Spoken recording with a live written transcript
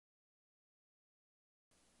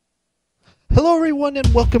Hello everyone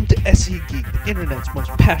and welcome to SE Geek, the internet's most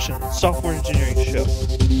passionate software engineering show.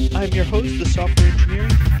 I'm your host, the Software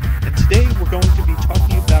Engineering, and today we're going to be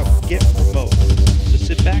talking about Get Remote. So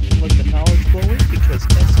sit back and let the knowledge flow in because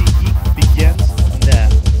SE Geek begins now.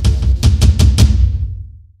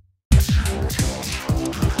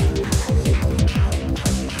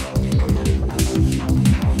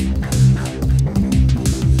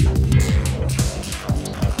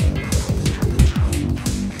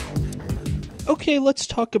 Okay, let's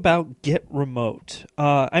talk about Get Remote.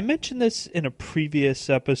 I mentioned this in a previous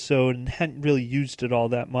episode and hadn't really used it all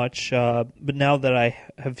that much, but now that I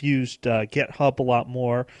have used GitHub a lot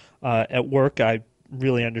more at work, I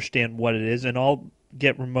really understand what it is, and all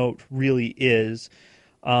Get Remote really is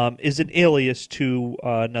an alias to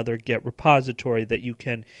another Git repository that you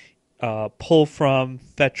can pull from,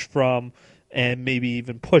 fetch from, and maybe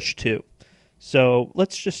even push to. So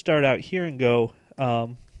let's just start out here and go.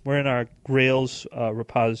 We're in our Grails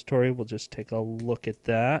repository. We'll just take a look at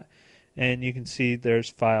that. And you can see there's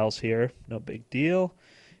files here. No big deal.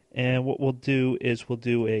 And what we'll do is we'll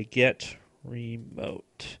do a get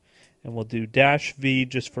remote. And we'll do -v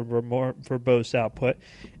just for more verbose output.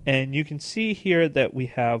 And you can see here that we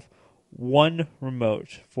have one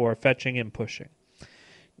remote for fetching and pushing.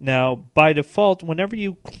 Now, by default, whenever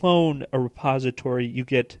you clone a repository, you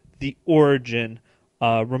get the origin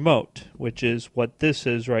remote, which is what this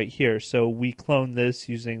is right here. So we clone this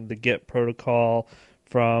using the GET protocol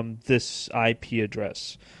from this IP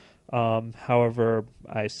address. However,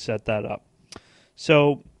 I set that up.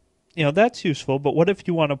 So, that's useful, but what if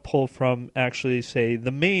you want to pull from actually, say, the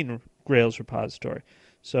main Grails repository?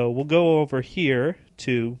 So we'll go over here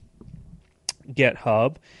to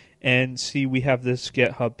GitHub and see we have this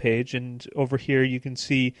GitHub page, and over here you can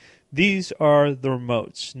see these are the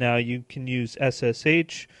remotes. Now you can use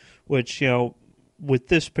SSH, which, with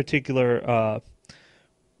this particular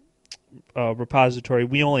repository,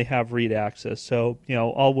 we only have read access. So,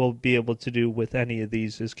 all we'll be able to do with any of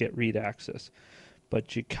these is get read access.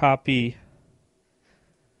 But you copy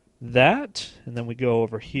that, and then we go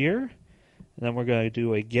over here, and then we're going to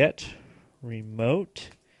do a get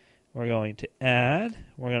remote. We're going to add,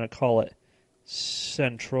 we're going to call it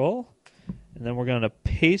central, and then we're going to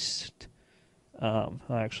paste, I'll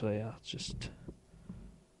just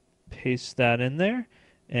paste that in there,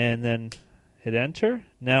 and then hit enter.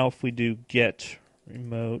 Now if we do get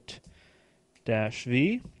remote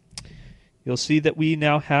 -v, you'll see that we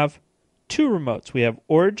now have two remotes. We have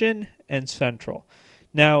origin and central.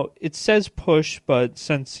 Now, it says push, but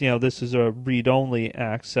since this is a read-only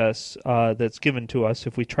access that's given to us,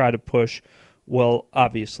 if we try to push, we'll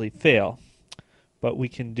obviously fail. But we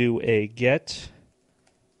can do a get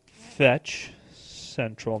fetch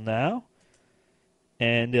central now,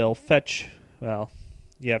 and it'll fetch, well,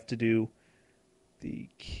 you have to do the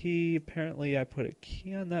key. Apparently, I put a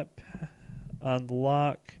key on that, on the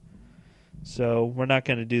lock. So we're not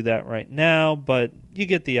going to do that right now, but you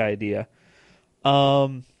get the idea.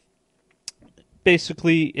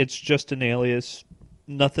 Basically, it's just an alias,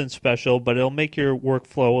 nothing special, but it'll make your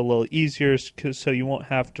workflow a little easier so you won't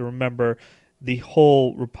have to remember the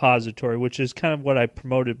whole repository, which is kind of what I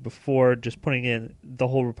promoted before, just putting in the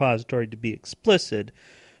whole repository to be explicit,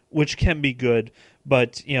 which can be good.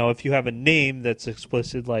 But, if you have a name that's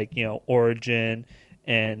explicit, like, origin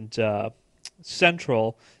and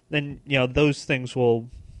central, then, those things will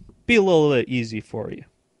be a little bit easy for you.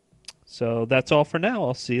 So that's all for now.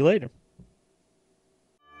 I'll see you later.